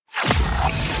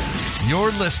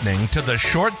You're listening to the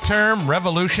Short-Term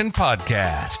Revolution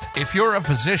Podcast. If you're a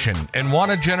physician and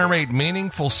want to generate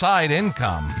meaningful side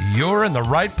income, you're in the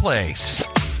right place.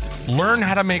 Learn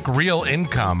how to make real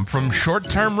income from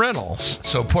short-term rentals.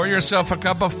 So pour yourself a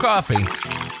cup of coffee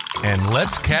and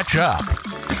let's catch up.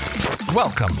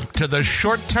 Welcome to the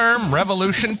Short-Term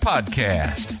Revolution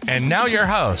Podcast. And now your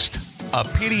host, a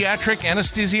pediatric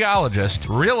anesthesiologist,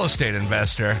 real estate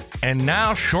investor, and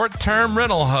now short-term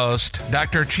rental host,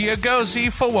 Dr. Chiagozie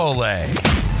Fawole.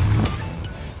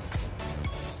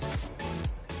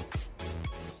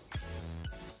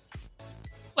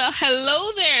 Well,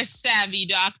 hello there, Savvy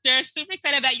Doctor. Super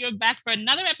excited that you're back for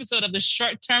another episode of the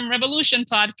Short-Term Revolution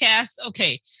Podcast.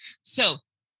 Okay, so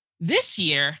this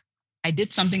year, I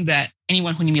did something that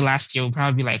anyone who knew me last year would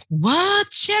probably be like, what,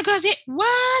 Chiagozie?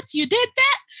 What? You did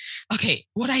that? Okay,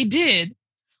 what I did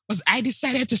was I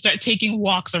decided to start taking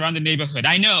walks around the neighborhood.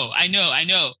 I know.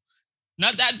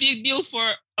 Not that big deal for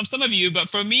some of you, but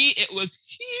for me, it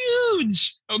was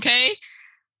huge, okay?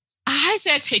 I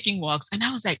started taking walks and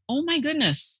I was like, oh my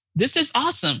goodness, this is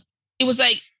awesome. It was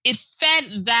like, it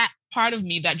fed that part of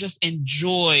me that just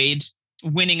enjoyed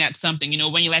winning at something. You know,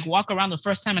 when you like walk around the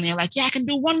first time and you're like, yeah, I can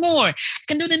do one more. I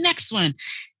can do the next one.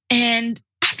 And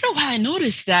after a while, I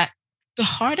noticed that the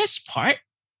hardest part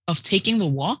of taking the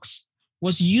walks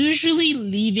was usually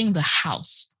leaving the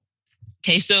house.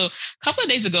 Okay, so a couple of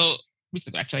weeks ago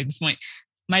actually, at this point,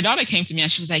 my daughter came to me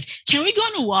and she was like, can we go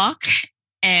on a walk?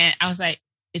 And I was like,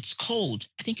 it's cold.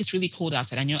 I think it's really cold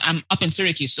outside. I know I'm up in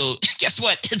Syracuse, so guess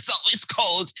what? It's always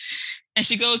cold. And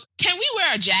she goes, can we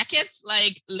wear our jackets?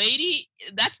 Like, lady,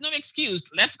 that's no excuse.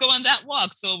 Let's go on that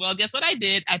walk. So, well, guess what I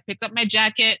did? I picked up my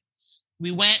jacket. We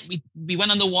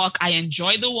went on the walk. I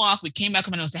enjoyed the walk. We came back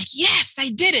home and I was like, yes, I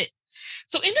did it.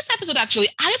 So in this episode, actually,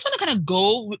 I just want to kind of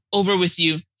go over with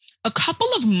you a couple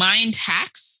of mind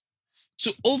hacks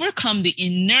to overcome the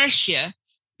inertia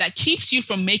that keeps you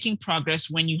from making progress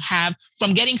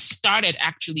from getting started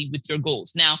actually with your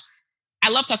goals. Now, I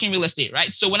love talking real estate,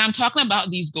 right? So when I'm talking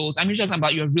about these goals, I'm usually talking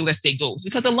about your real estate goals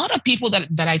because a lot of people that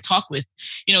I talk with,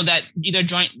 you know, that either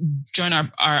join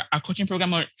our coaching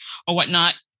program or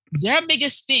whatnot, their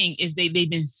biggest thing is they've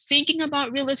been thinking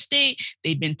about real estate.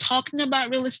 They've been talking about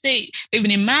real estate. They've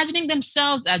been imagining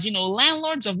themselves as, you know,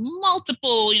 landlords of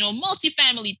multiple, you know,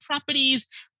 multifamily properties,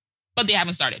 but they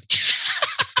haven't started.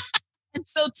 And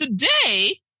so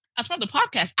today, as part of the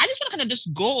podcast, I just want to kind of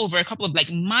just go over a couple of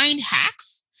like mind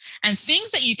hacks and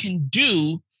things that you can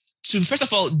do to, first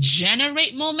of all,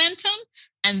 generate momentum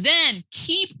and then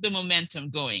keep the momentum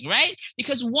going, right?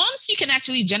 Because once you can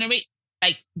actually generate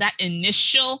like that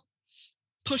initial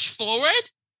push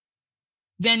forward,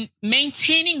 then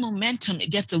maintaining momentum, it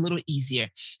gets a little easier.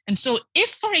 And so if,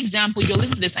 for example, you're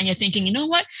listening to this and you're thinking, you know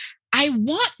what? I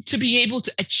want to be able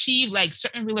to achieve like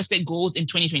certain real estate goals in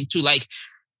 2022. Like,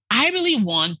 I really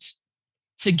want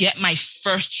to get my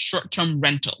first short-term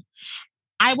rental.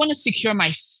 I want to secure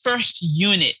my first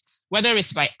unit, whether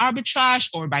it's by arbitrage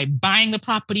or by buying the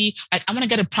property. Like, I want to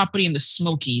get a property in the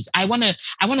Smokies. I want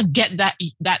to get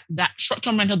that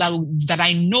short-term rental that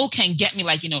I know can get me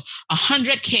like, you know,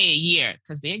 $100K a year,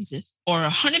 because they exist, or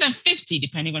 150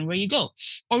 depending on where you go,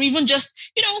 or even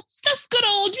just, you know, just good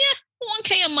old,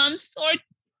 $1K a month or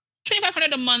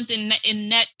 $2,500 a month in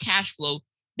net cash flow.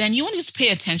 Then you want to just pay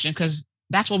attention because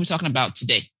that's what we're talking about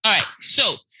today. All right.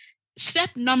 So step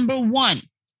number one,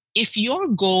 if your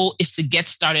goal is to get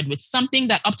started with something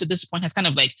that up to this point has kind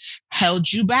of like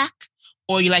held you back,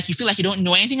 or you feel like you don't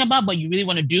know anything about, but you really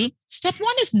want to do, step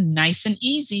one is nice and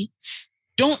easy.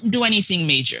 Don't do anything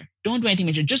major.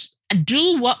 Just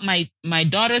do what my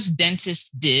daughter's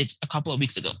dentist did a couple of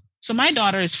weeks ago. So my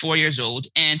daughter is 4 years old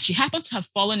and she happens to have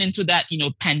fallen into that, you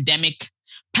know, pandemic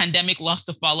lost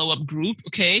to follow-up group,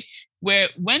 okay, where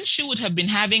when she would have been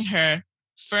having her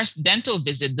first dental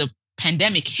visit, the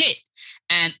pandemic hit.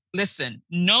 And listen,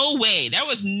 no way. There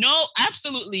was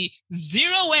absolutely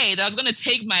zero way that I was going to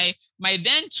take my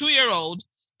then 2-year-old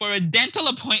for a dental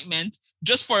appointment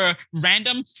just for a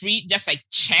random free, just like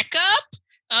checkup,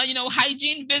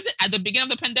 hygiene visit at the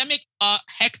beginning of the pandemic.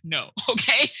 Heck no.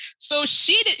 Okay. So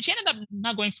she ended up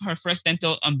not going for her first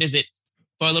dental visit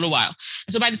for a little while.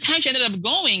 And so by the time she ended up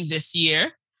going this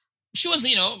year, she was,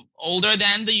 older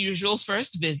than the usual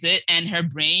first visit, and her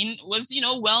brain was,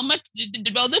 well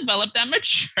developed and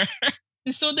mature.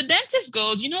 And so the dentist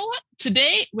goes, you know what?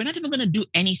 Today, we're not even going to do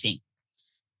anything.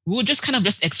 We'll just kind of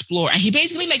explore. And he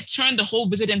basically turned the whole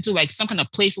visit into some kind of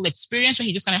playful experience where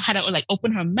he just kind of had to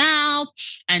open her mouth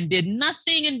and did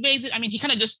nothing invasive. I mean, he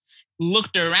kind of just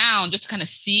looked around just to kind of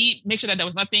make sure that there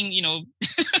was nothing,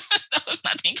 there was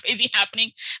nothing crazy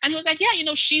happening. And he was like,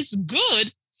 yeah, she's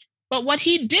good. But what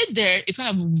he did there is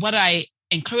kind of what I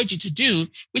encourage you to do,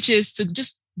 which is to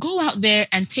just go out there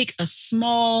and take a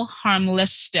small,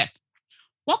 harmless step.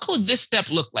 What could this step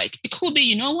look like? It could be,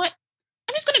 you know what?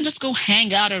 I'm just going to just go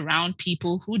hang out around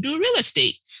people who do real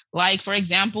estate. Like, for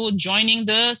example, joining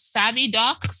the Savvy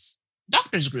Docs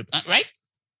Doctors group, right?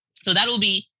 So that will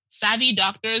be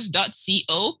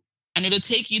savvydoctors.co, and it'll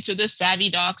take you to the Savvy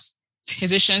Docs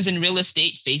Physicians in Real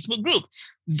Estate Facebook group.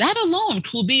 That alone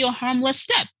could be your harmless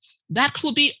step. That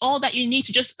could be all that you need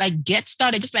to just like get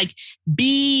started, just like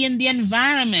be in the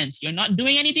environment. You're not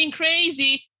doing anything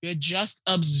crazy. You're just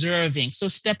observing. So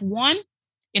step one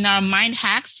in our mind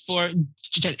hacks for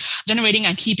generating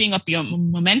and keeping up your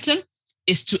momentum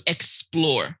is to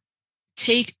explore.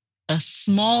 Take a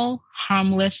small,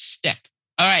 harmless step.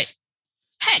 All right.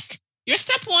 Heck, your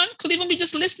step one could even be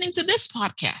just listening to this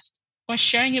podcast or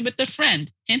sharing it with a friend.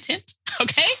 Hint, hint.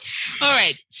 Okay. All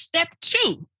right. Step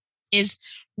two is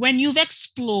when you've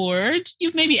explored,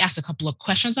 you've maybe asked a couple of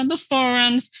questions on the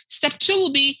forums. Step two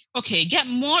will be, okay, get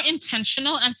more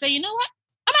intentional and say, you know what?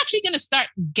 I'm actually going to start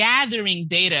gathering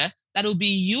data that will be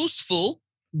useful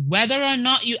whether or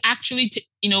not you actually,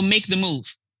 make the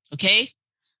move. Okay.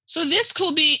 So this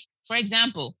could be, for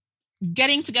example,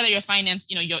 getting together your finance,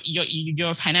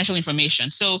 your financial information.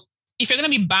 So if you're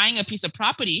going to be buying a piece of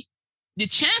property, the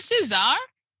chances are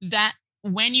that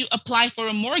when you apply for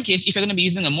a mortgage, if you're going to be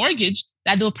using a mortgage,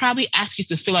 that they'll probably ask you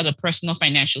to fill out a personal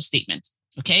financial statement.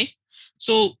 Okay.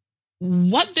 So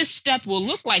what this step will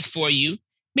look like for you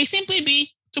may simply be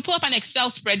to pull up an Excel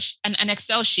spreadsheet, an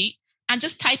Excel sheet, and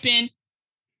just type in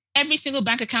every single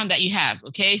bank account that you have.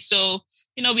 Okay. So,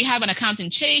 we have an account in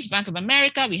Chase, Bank of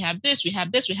America. We have this, we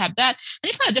have this, we have that. And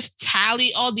just kind of just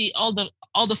tally all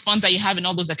the funds that you have in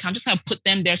all those accounts, just kind of put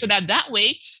them there so that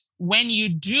way, when you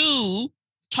do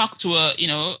talk to a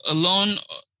loan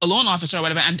officer or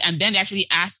whatever, and then they actually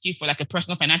ask you for like a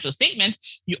personal financial statement,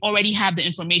 you already have the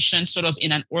information sort of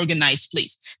in an organized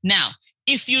place. Now,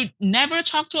 if you never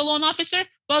talk to a loan officer,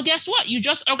 well, guess what? You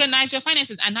just organize your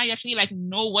finances and now you actually like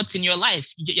know what's in your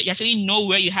life. You actually know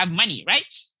where you have money, right?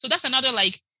 So that's another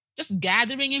like just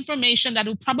gathering information that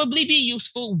will probably be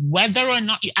useful whether or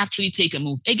not you actually take a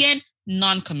move. Again,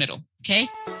 non-committal, okay?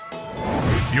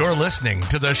 You're listening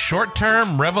to the Short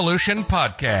Term Revolution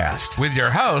Podcast with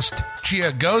your host,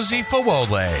 Chiagozi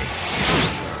Fawole.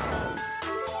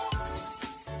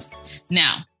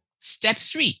 Now, step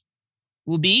 3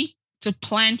 will be to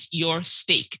plant your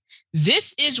stake.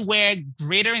 This is where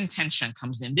greater intention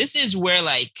comes in. This is where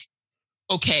like,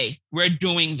 okay, we're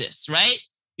doing this, right?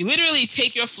 You literally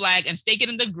take your flag and stake it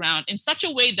in the ground in such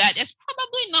a way that there's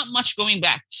probably not much going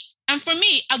back. And for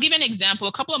me, I'll give you an example.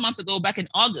 A couple of months ago, back in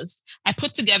August, I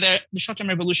put together the Short-Term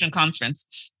Revolution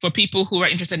Conference for people who are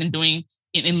interested in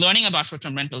learning about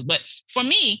short-term rentals. But for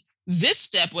me, this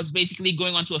step was basically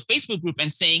going onto a Facebook group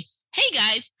and saying, hey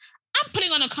guys, I'm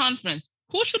putting on a conference.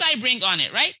 Who should I bring on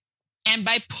it, right? And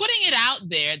by putting it out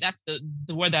there, that's the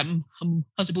word that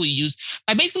most people use.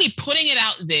 By basically putting it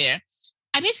out there,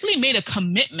 I basically made a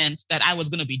commitment that I was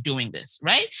going to be doing this,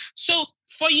 right? So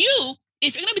for you,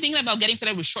 if you're going to be thinking about getting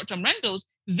started with short-term rentals,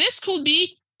 this could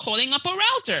be calling up a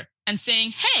realtor and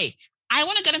saying, hey, I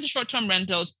want to get into short-term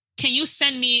rentals. Can you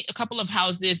send me a couple of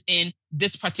houses in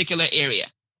this particular area?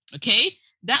 Okay.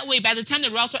 That way, by the time the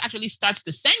realtor actually starts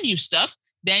to send you stuff,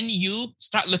 then you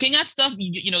start looking at stuff.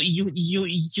 You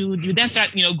then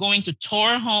start, going to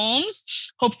tour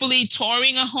homes. Hopefully,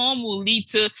 touring a home will lead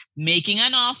to making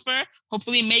an offer.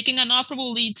 Hopefully, making an offer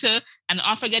will lead to an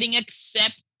offer getting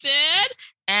accepted.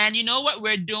 And you know what?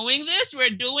 We're doing this.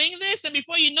 And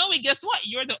before you know it, guess what?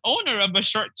 You're the owner of a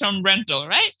short-term rental,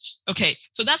 right? Okay.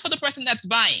 So that's for the person that's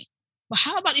buying. But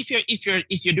how about if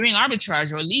you're doing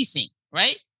arbitrage or leasing,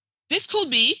 right? This could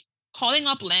be calling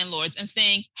up landlords and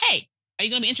saying, hey, are you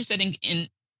going to be interested in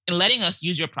letting us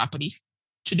use your property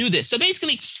to do this? So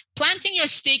basically, planting your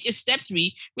stake is step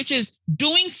 3, which is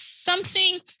doing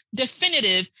something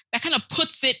definitive that kind of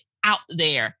puts it out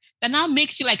there, that now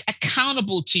makes you like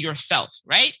accountable to yourself,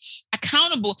 right?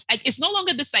 Accountable. Like it's no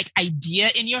longer this like idea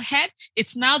in your head.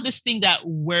 It's now this thing that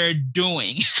we're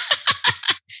doing.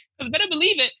 Because better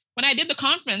believe it, when I did the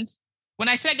conference, when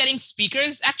I started getting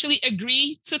speakers actually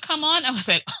agree to come on, I was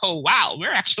like, oh, wow,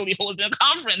 we're actually holding a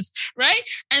conference, right?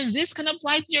 And this can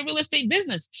apply to your real estate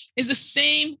business. It's the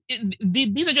same.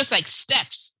 These are just like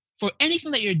steps for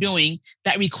anything that you're doing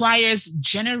that requires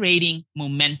generating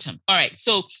momentum. All right.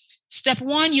 So step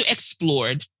 1, you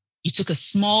explored. You took a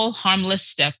small, harmless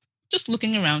step, just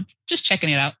looking around, just checking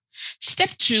it out. Step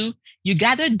 2, you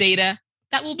gathered data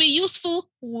that will be useful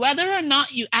whether or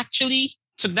not you actually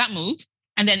took that move.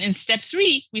 And then in step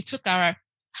 3, we took our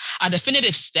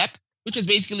definitive step which was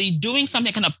basically doing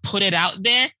something, kind of put it out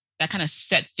there that kind of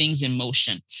set things in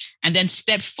motion. And then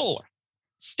step 4.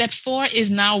 Step 4 is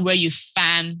now where you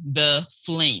fan the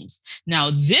flames.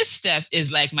 Now, this step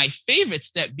is like my favorite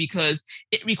step because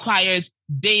it requires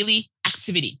daily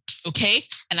activity. Okay.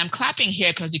 And I'm clapping here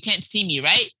because you can't see me,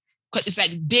 right? Because it's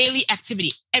like daily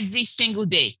activity every single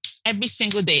day.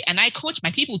 And I coach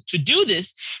my people to do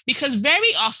this because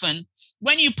very often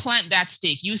when you plant that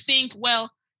stake, you think,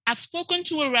 well, I've spoken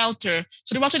to a realtor,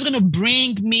 so the realtor is going to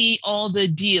bring me all the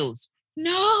deals.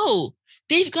 No,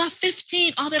 they've got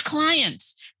 15 other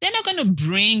clients. They're not going to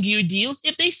bring you deals.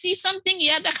 If they see something,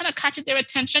 that kind of catches their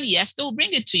attention, yes, they'll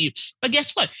bring it to you. But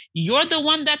guess what? You're the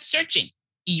one that's searching.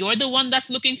 You're the one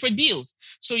that's looking for deals.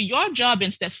 So your job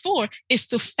in step 4 is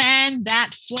to fan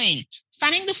that flame.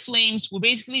 Fanning the flames will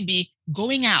basically be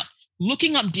going out,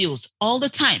 looking up deals all the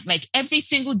time, like every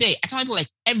single day. I tell people like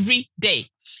every day.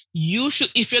 You should,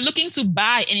 if you're looking to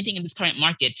buy anything in this current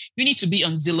market, you need to be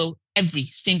on Zillow every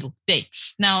single day.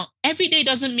 Now, every day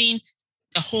doesn't mean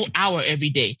a whole hour every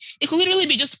day. It could literally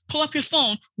be just pull up your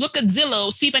phone, look at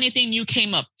Zillow, see if anything new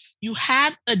came up. You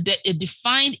have a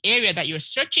defined area that you're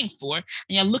searching for, and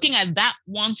you're looking at that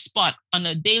one spot on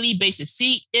a daily basis.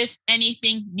 See if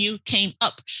anything new came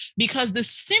up. Because the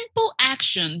simple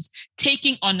actions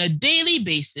taken on a daily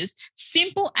basis,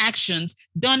 simple actions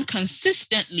done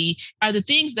consistently are the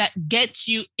things that get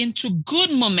you into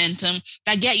good momentum,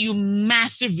 that get you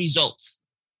massive results.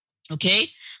 Okay,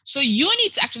 so you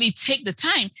need to actually take the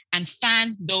time and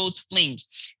fan those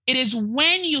flames. It is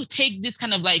when you take this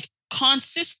kind of like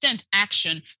consistent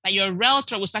action that your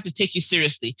realtor will start to take you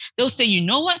seriously. They'll say, you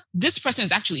know what? This person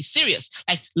is actually serious.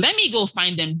 Like, let me go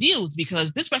find them deals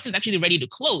because this person is actually ready to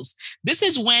close. This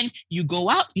is when you go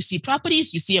out, you see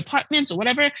properties, you see apartments or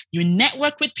whatever, you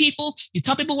network with people, you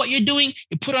tell people what you're doing,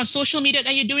 you put on social media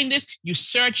that you're doing this, you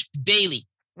search daily,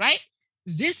 right?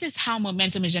 This is how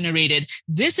momentum is generated.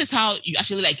 This is how you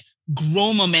actually like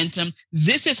grow momentum.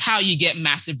 This is how you get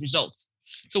massive results.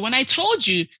 So when I told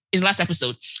you in the last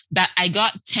episode that I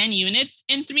got 10 units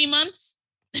in 3 months,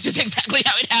 this is exactly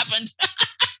how it happened.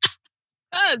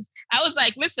 Because I was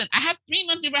like, listen, I have 3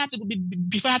 months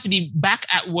before I have to be back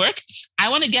at work. I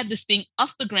want to get this thing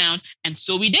off the ground. And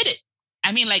so we did it.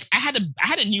 I mean, like I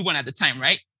had a new one at the time,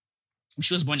 right?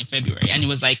 She was born in February and it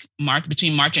was like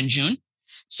between March and June.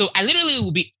 So I literally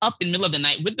will be up in the middle of the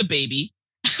night with the baby,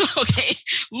 okay,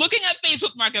 looking at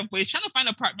Facebook Marketplace, trying to find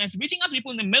apartments, reaching out to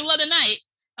people in the middle of the night.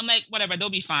 I'm like, whatever, they'll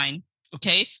be fine,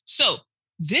 okay? So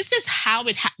this is how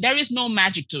there is no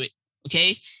magic to it,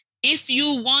 okay? If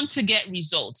you want to get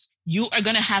results, you are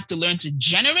going to have to learn to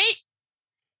generate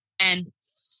and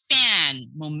fan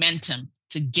momentum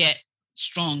to get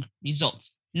strong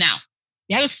results. Now,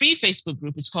 we have a free Facebook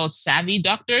group. It's called Savvy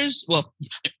Doctors. Well,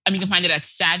 you can find it at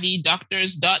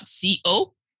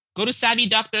savvydoctors.co. Go to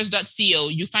savvydoctors.co.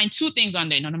 You find 2 things on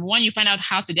there. Now, number 1, you find out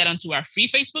how to get onto our free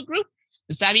Facebook group,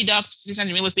 the Savvy Docs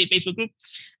Real Estate Facebook group.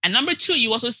 And number 2,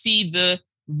 you also see the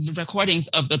recordings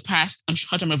of the past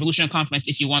Short-Term Revolution Conference.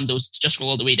 If you want those, just scroll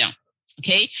all the way down.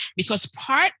 Okay, because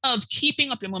part of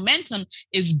keeping up your momentum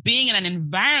is being in an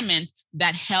environment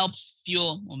that helps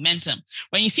fuel momentum.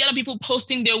 When you see other people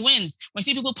posting their wins, when you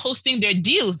see people posting their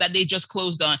deals that they just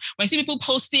closed on, when you see people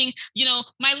posting,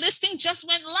 my listing just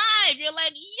went live, you're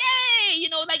like, yay,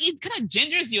 like it kind of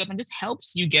gingers you up and just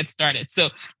helps you get started. So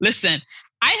listen,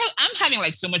 I'm having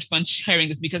like so much fun sharing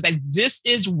this because like this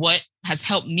is what has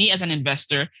helped me as an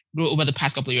investor grow over the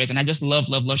past couple of years. And I just love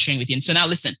sharing with you. And so now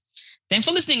listen, thanks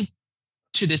for listening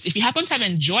to this. If you happen to have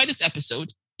enjoyed this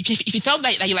episode, if you felt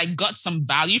that you like got some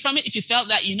value from it, if you felt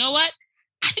that, you know what,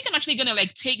 I think I'm actually going to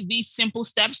like take these simple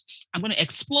steps. I'm going to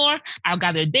explore, I'll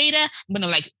gather data. I'm going to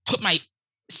like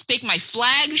stake my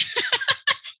flag,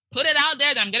 put it out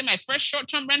there that I'm getting my first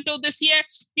short-term rental this year.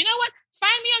 You know what?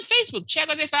 Find me on Facebook. Check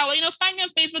out if find me on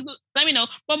Facebook. Let me know.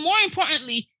 But more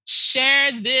importantly,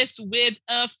 share this with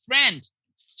a friend.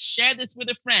 Share this with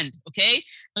a friend, okay?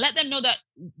 Let them know that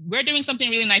we're doing something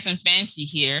really nice and fancy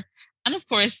here. And of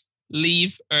course,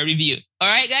 leave a review. All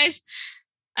right, guys?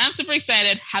 I'm super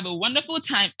excited. Have a wonderful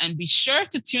time and be sure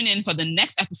to tune in for the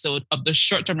next episode of the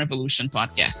Short-Term Revolution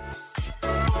podcast.